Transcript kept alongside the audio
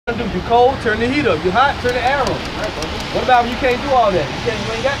You cold, turn the heat up. You hot, turn the air on. What about when you can't do all that? You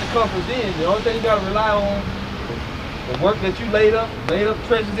ain't got the comforts in. The only thing you gotta rely on the work that you laid up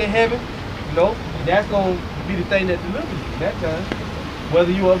treasures in heaven, you know, and that's gonna be the thing that delivers you that time,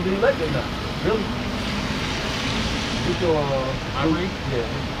 whether you ever be elected or not. Really. Get your I read? Yeah.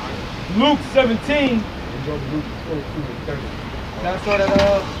 Luke 17. And go to Luke 22 and 30. Can I start at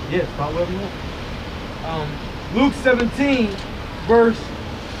Yes, start wherever you want. Luke 17, verse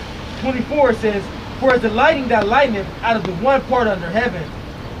 24 says, "For as the lightning that lighteneth out of the one part under heaven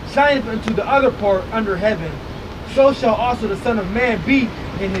shineth unto the other part under heaven, so shall also the Son of Man be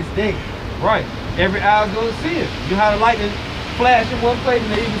in his day." Right. Every eye is gonna see it. You know how the lightning flash in one place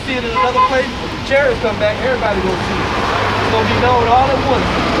and they even see it in another place? When the chariots come back, everybody gonna see it. It's gonna be known all at once.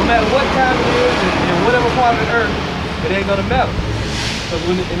 No matter what time it is and whatever part of the earth, it ain't gonna matter. Because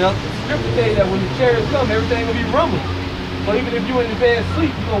when the scripture tell you that when the chariots come, everything will be rumbling. So even if you're in the bed sleep,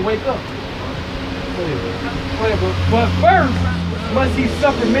 you're gonna wake up. Go ahead, bro. But first must he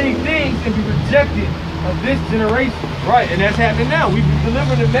suffer many things and be rejected of this generation. Right, and that's happening now. We've been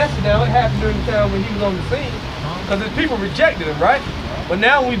delivering the message now. It happened during the time when he was on the scene. Because the people rejected him, right? But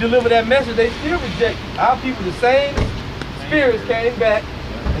now when we deliver that message, they still reject it. Our people, the same spirits came back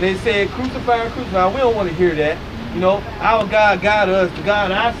and they said, crucify, crucify. We don't want to hear that. You know, our God got us, the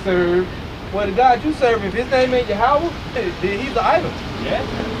God I serve. Well, the God you serve, if his name ain't Yahweh, then he's the idol. Yeah.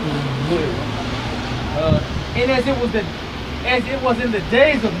 And as it was in the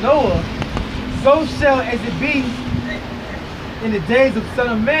days of Noah, so shall as it be in the days of Son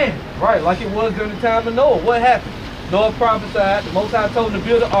of Man. Right, like it was during the time of Noah. What happened? Noah prophesied, the Most High told him to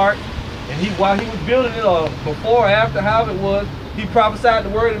build an ark, and while he was building it, or before or after, however it was, he prophesied the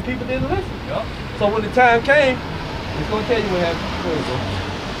word and people didn't listen. Yep. So when the time came, it's going to tell you what happened. Go ahead, bro.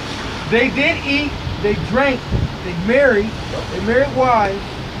 They did eat, they drank, they married, they married wives,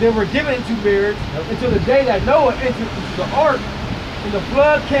 they were given into marriage until the day that Noah entered into the ark, and the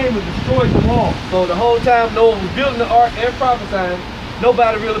flood came and destroyed them all. So the whole time Noah was building the ark and prophesying,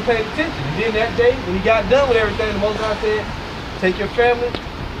 nobody really paid attention. And then that day, when he got done with everything, the Most High said, take your family,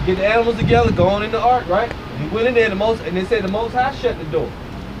 get the animals together, go on in the ark, right? He went in there, and they said the Most High shut the door.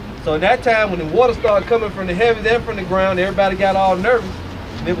 So in that time, when the water started coming from the heavens and from the ground, everybody got all nervous,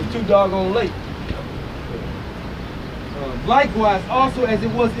 and it was too doggone late. Likewise, also as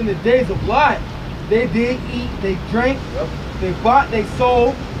it was in the days of Lot, they did eat, they drank, they bought, they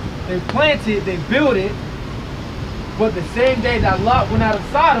sold, they planted, they built it. But the same day that Lot went out of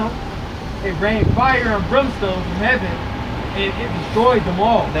Sodom, it rained fire and brimstone from heaven, and it destroyed them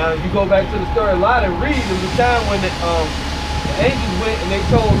all. Now, if you go back to the story of Lot and read, there was a time when the angels went and they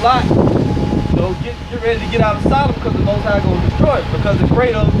told Lot, you know, get ready to get out of Sodom because the Most High going to destroy it. Because the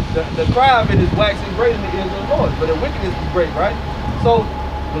cry of it is waxing great in the ears of the Lord, but the wickedness is great, right? So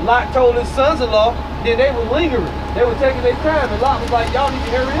when Lot told his sons-in-law, then they were lingering. They were taking their time, and Lot was like, y'all need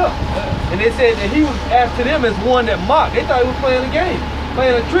to hurry up. And they said that he was after them as one that mocked. They thought he was playing a game,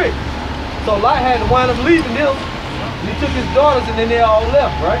 playing a trick. So Lot had to wind up leaving them. And he took his daughters, and then they all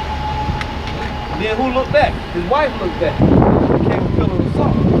left, right? And then who looked back? His wife looked back. It became a pillar of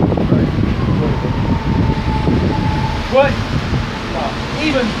salt. Right? But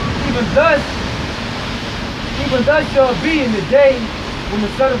even thus shall it be in the day when the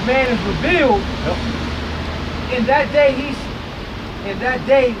Son of Man is revealed. In that day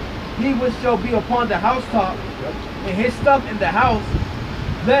he which shall be upon the housetop, and his stuff in the house,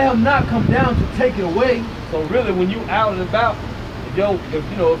 let him not come down to take it away. So really, when you out and about,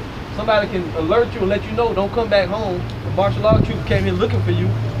 if somebody can alert you and let you know, don't come back home. The martial law troops came in looking for you,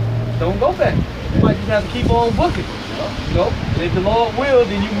 don't go back. You might just have to keep on booking. You know, and if the Lord will,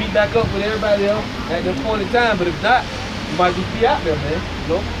 then you meet back up with everybody else at that point in time. But if not, you might just be out there, man.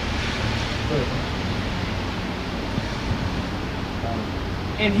 You know?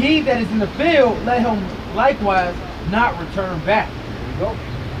 And he that is in the field, let him likewise not return back. There you go.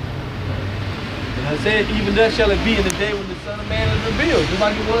 And I said, even thus shall it be in the day when the Son of Man is revealed. Just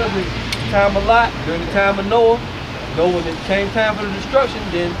like it was in the time of Lot, during the time of Noah. When it came time for the destruction,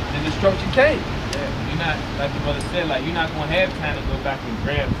 then the destruction came. You're not, like the brother said, like you're not gonna have time to go back and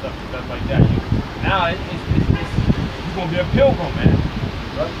grab stuff and stuff like that. Now you're gonna be a pilgrim, man.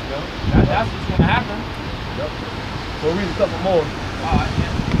 Right. That's what's gonna happen. Yep. So we'll read a couple more. Let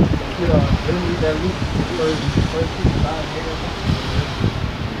me read that Luke first 5.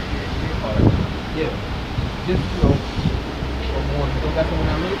 Yeah. Just one more. Go back to when I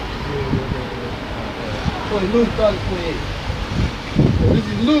read. Luke started 28. So this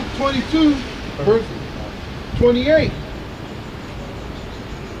is Luke 22, verse 28.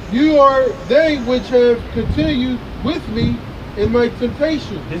 You are they which have continued with me in my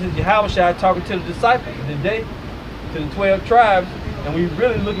temptation. This is Yahushua talking to the disciples today, to the 12 tribes, and we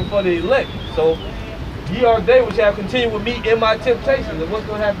really looking for the elect. So, ye are they which have continued with me in my temptations. And what's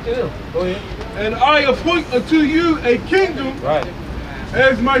going to happen to them? Go ahead. And I appoint unto you a kingdom, Right.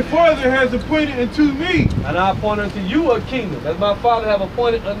 as my Father has appointed unto me. And I appoint unto you a kingdom, as my Father have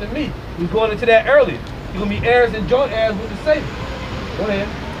appointed unto me. We're going into that earlier. You're going to be heirs and joint heirs with the Savior. Go ahead.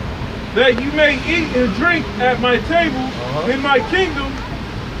 That you may eat and drink at my table in my kingdom,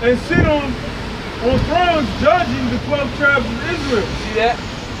 and sit on thrones judging the 12 tribes of Israel. See that?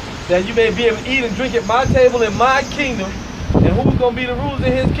 That you may be able to eat and drink at my table in my kingdom. And who's going to be the rulers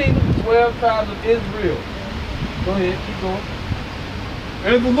in his kingdom? The 12 tribes of Israel. Go ahead, keep going.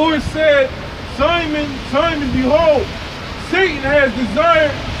 And the Lord said, Simon, Simon, behold, Satan has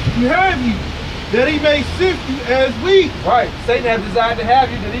desired to have you, that he may sift you as wheat. Right. Satan has desired to have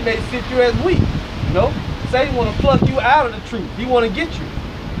you that he may sift you as wheat. You know? Satan want to pluck you out of the truth. He want to get you.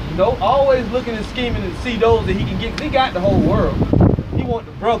 You know? Always looking and scheming to see those that he can get. He got the whole world. He want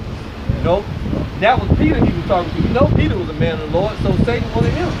the brothers. You know? That was Peter he was talking to. You know Peter was a man of the Lord, so Satan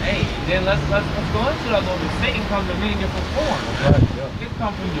wanted him. Hey, then let's go into that little bit. Satan comes in many different forms. Right, yeah. It can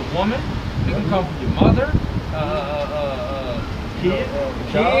come from your woman. It can come from your mother.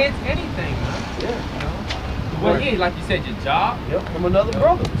 Kids, anything, man. Yeah. You know? Well, yeah, like you said, your job. Yep, from another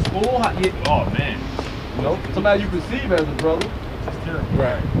brother. School. Oh, man. You know? Somebody you perceive as a brother. That's terrible.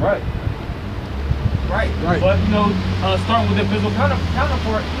 Right. Right. Right. But, you know, starting with the physical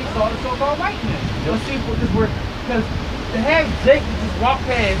counterpart, he saw the so-called white man. Let's see what this word, because to have Jacob just walk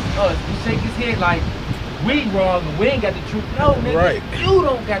past us and shake his head like we wrong and we ain't got the truth. No, nigga, Right. you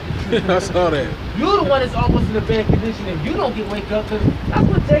don't got the truth. I saw that. You the one that's almost in a bad condition and you don't get wake up, because that's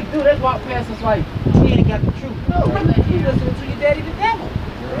what Jake do. They walk past us like he ain't got the truth. No, you listening to your daddy the devil.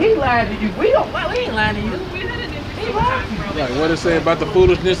 He lied to you. We ain't lying to you. He lied to you. Like what it say about the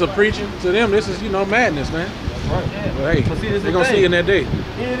foolishness of preaching to them? This is, you know, madness, man. Right. But hey, But see, this is they're the gonna thing. see in that day.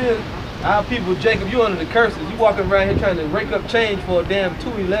 Here it is. Our people, Jacob, you under the curses. You walking around here trying to rake up change for a damn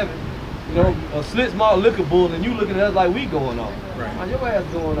 211. You know, a slit small liquor bull, and you looking at us like we going off. Right. Man, your ass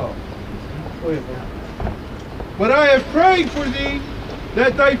going off. Go ahead, bro. But I have prayed for thee,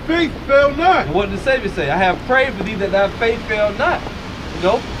 that thy faith fail not. And what did the Savior say? I have prayed for thee that thy faith fail not. You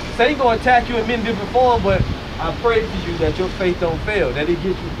know, Satan gonna attack you in many different forms, but I pray for you that your faith don't fail, that it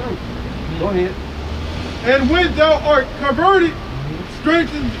gets you through. Go ahead. And when thou art converted,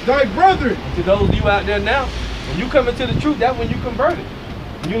 strengthen thy brethren. To those of you out there now, when you come into the truth, that's when you converted.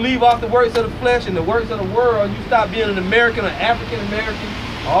 When you leave off the works of the flesh and the works of the world, you stop being an American or African American,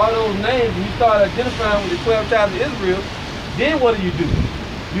 all those names, and you start identifying with the 12 tribes of Israel, then what do?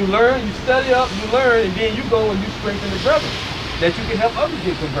 You learn, you study up, you learn, and then you go and you strengthen the brethren, that you can help others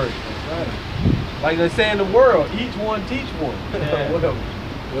get converted. Like they say in the world, each one teach one. Yeah. Whatever.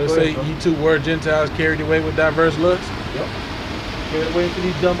 What it Go say? ahead, bro. Ye too were Gentiles carried away with diverse lusts. Yep. Get away from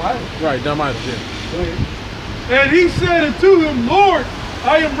these dumb idols. Right, dumb idols. Yeah. Go ahead. And he said unto him, Lord,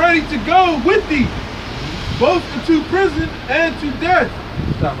 I am ready to go with thee, both into prison and to death.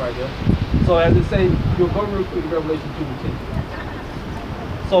 Stop right there. So as it say, you'll go real quick to Revelation 2 and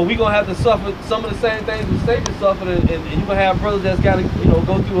 10. So we're gonna have to suffer some of the same things the Savior suffered, and you're gonna have brothers that's gotta, you know,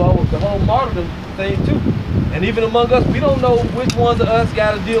 go through the whole martyrdom thing too. And even among us, we don't know which ones of us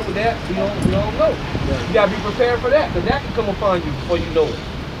gotta deal with that. We don't know. You gotta be prepared for that, because that can come upon you before you know it.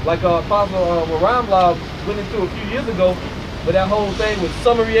 Like Apostle Ramla went into a few years ago with that whole thing with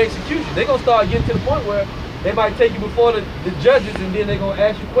summary execution. They're gonna start getting to the point where they might take you before the judges, and then they're gonna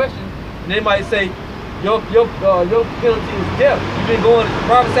ask you questions, and they might say, your penalty is death. You've been going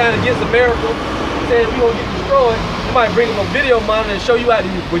prophesying against America, saying we gonna get destroyed. They might bring up a video monitor and show you how to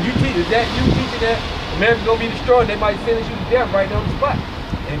use. When you teach, is that you teaching that America's gonna be destroyed? They might sentence you to death right there on the spot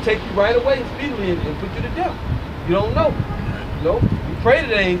and take you right away speedily and put you to death. You don't know. You know, you pray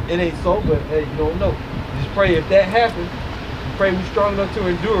that it ain't so, but hey, you don't know. Just pray if that happens. You pray we're strong enough to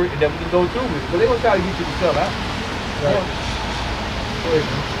endure it and that we can go through it. But they're gonna try to get you to sell out. Right. Go ahead,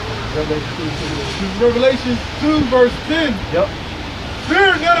 man. Revelation 2 verse 10. Yep.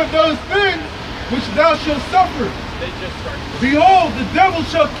 Fear none of those things which thou shalt suffer. They just started. Behold, the devil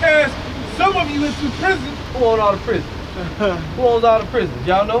shall cast some of you into prison. Who owns all the prisons? Who owns all the prisons?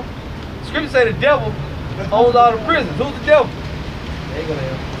 Y'all know? The scripture say the devil owns all the prisons. Who's the devil? They ain't gonna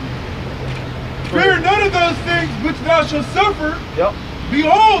have. Fear none of those things which thou shalt suffer. Yep.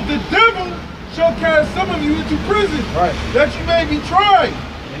 Behold, the devil shall cast some of you into prison, Right. that you may be tried.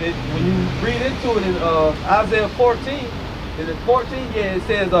 And when you read into it in Isaiah 14, is it 14? Yeah, it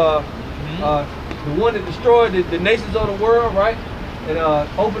says the one that destroyed the nations of the world, right? and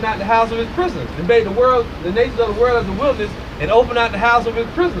opened out the house of his prisoners, and made the world, the nations of the world as a wilderness, and opened out the house of his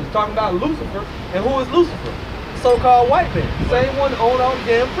prisoners. Talking about Lucifer, and who is Lucifer? So-called white man, same one that owned all the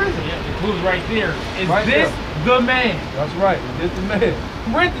damn prison. Yeah, the clue's right there. Is Right this there. the man? That's right. This the man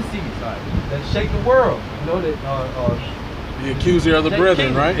Parentheses. that shake the world. You know that. The accuser of the That brethren,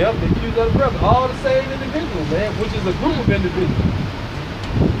 king. right? Yep, the accuser of the brethren. All the same individual, man, which is a group of individuals.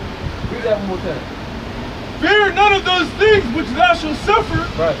 Read that one more time. Fear none of those things which thou shalt suffer.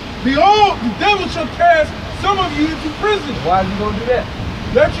 Right. Behold, the devil shall cast some of you into prison, Why is he gonna do that?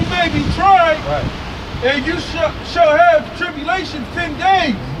 that you may be tried, Right. and you shall have tribulation 10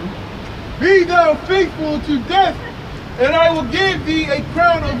 days. Be thou faithful to death, and I will give thee a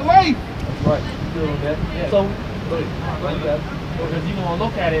crown of life. That's right. You know that. Yeah. So, go ahead. Right, you got it. Because you're going to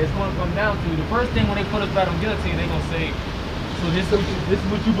look at it, it's going to come down to the first thing when they put us back on guillotine, they're going to say, so this is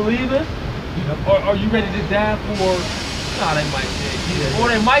what you believe in? Or are you ready to die for, nah, they might say, Yeah. or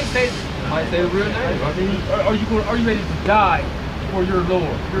they might say the real name. I mean, are you ready to die for your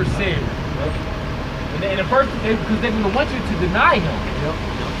Lord, your Savior? And the first, because they're going to want you to deny Him. yep.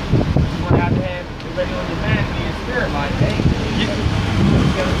 You're going to have it ready on your man to be in spirit, like, hey, you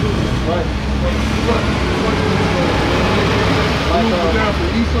gotta do it. Right. Like, down for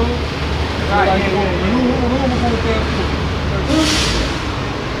Esau. Right.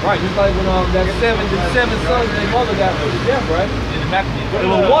 Right. Just like when the seven sons and their mother got put to death, right? In the back of There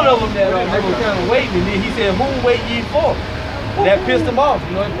was one of them that they were kind of waiting, and then he said, "Whom wait ye for?" That pissed them off.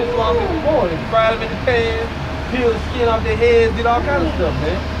 You know, it pissed them off even more. They fried them in the pan, peeled the skin off their heads, did all kinds of stuff,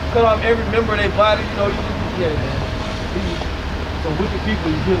 man. Cut off every member of their body. You know, yeah, man. These some wicked people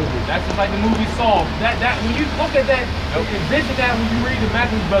you dealing with. That's just like the movie Saw. That when you look at that, envision that when you read the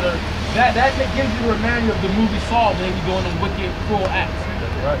Matthews brother, that gives you a reminder of the movie Saw when they be doing them wicked, cruel acts.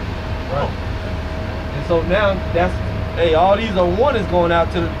 Right. Right. And so now that's, hey, all these are warnings going out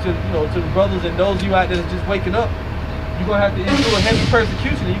to the brothers and those of you out there that's just waking up. You're gonna have to endure heavy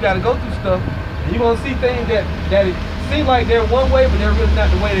persecution, and you gotta go through stuff, and you're gonna see things that it seem like they're one way, but they're really not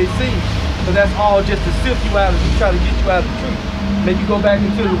the way they seem. But that's all just to sift you out and try to get you out of the truth. Make you go back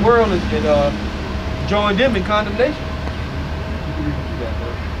into the world and join them in condemnation. You can read through that, bro.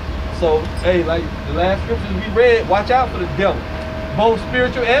 So, hey, like the last scriptures we read, watch out for the devil, both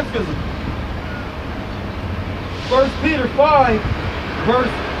spiritual and physical. 1 Peter 5, verse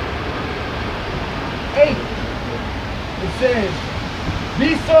 8. It says,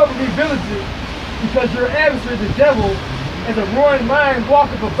 be sober, be vigilant, because your adversary, the devil, as a roaring lion,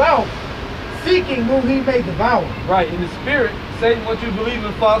 walketh about, seeking whom he may devour. Right, in the spirit, Satan wants you to believe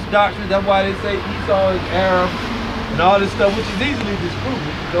in false doctrines. That's why they say Esau is Arab and all this stuff, which is easily disproven.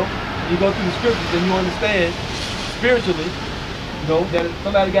 You know, you go through the scriptures and you understand spiritually, you know, that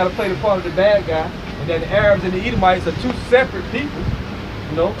somebody got to play the part of the bad guy, and that the Arabs and the Edomites are two separate people,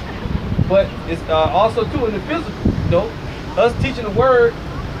 you know. But it's also too in the physical, you know. Us teaching the word,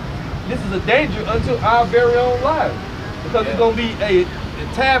 this is a danger unto our very own lives, because it's gonna be a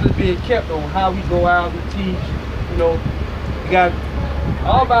tab is being kept on how we go out and teach. You know, we got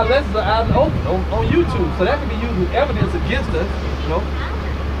all of our lessons are out and open on YouTube, so that can be used as evidence against us. You know,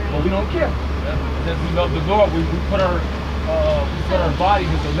 but we don't care. Because we love the Lord, we put our bodies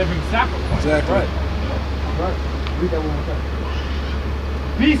as a living sacrifice. Exactly. Right. Right. Read that one more time.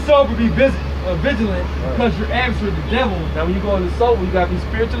 Be sober, be vigilant, because your adversary, the devil. Now, when you go into sober, you gotta be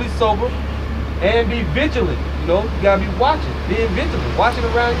spiritually sober and be vigilant. You know, you gotta be watching, being vigilant, watching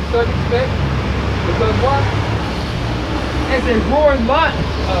around you, circumspect. Because why? As a roaring lion.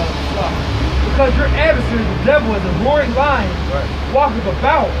 Because your adversary, the devil, is a roaring lion, walketh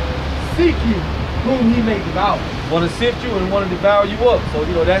about, seeking whom he may devour. Want to sift you and want to devour you up. So,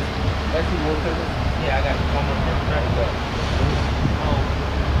 you know, that's who you want to take. Yeah, I got one more verse.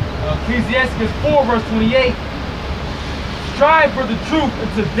 Ecclesiastes 4, verse 28. Strive for the truth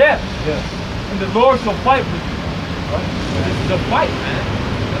unto death, and the Lord shall fight with you. Right? This is a fight, man.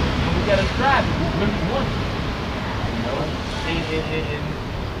 And we gotta strive. We really want it. You know? And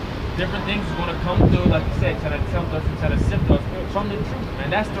different things are gonna come through, like you said, try to tempt us and try to sift us from the truth, man.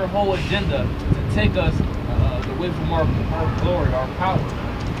 That's their whole agenda, to take us away from our glory, our power.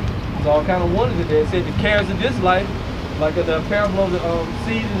 There's all kind of wonders in there. It said the cares of this life, like in the parable of the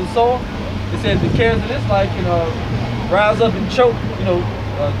seed and the soil. It said the cares of this life can rise up and choke. You know,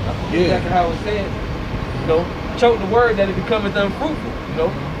 I forget exactly how it was said. You know, choke the word that it becometh unfruitful. You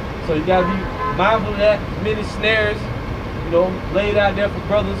know, so you gotta be mindful of that. Many snares, you know, laid out there for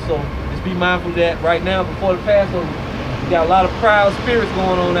brothers. So just be mindful of that right now before the Passover. You got a lot of proud spirits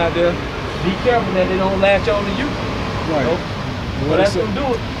going on out there. Be careful that they don't latch on to you. Right. You know? Well, that's gonna do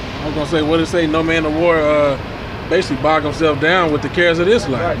it. I was gonna say, what did it say? No man of war basically bog himself down with the cares of this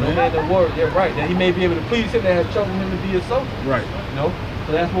life, Right, no man that worry. Yeah, right. That he may be able to please him that has chosen him to be his soldier. Right. You know?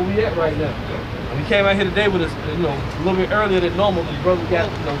 So that's where we at right now. And we came out here today with us, you know, a little bit earlier than normal because brothers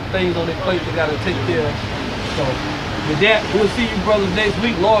got, you know, things on their plate they gotta take care of. So with that, we'll see you brothers next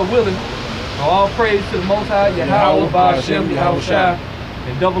week, Lord willing. So all praise to the Most High, Yahweh, Ba'ashem, Yahweh Shai,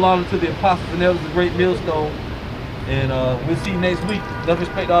 and double honor to the apostles and elders of the great millstone. And we'll see you next week. Love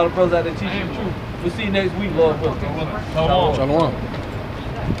respect to all the brothers out there teaching the truth. We'll see you next week, Lord willing. Shalom. Shalom.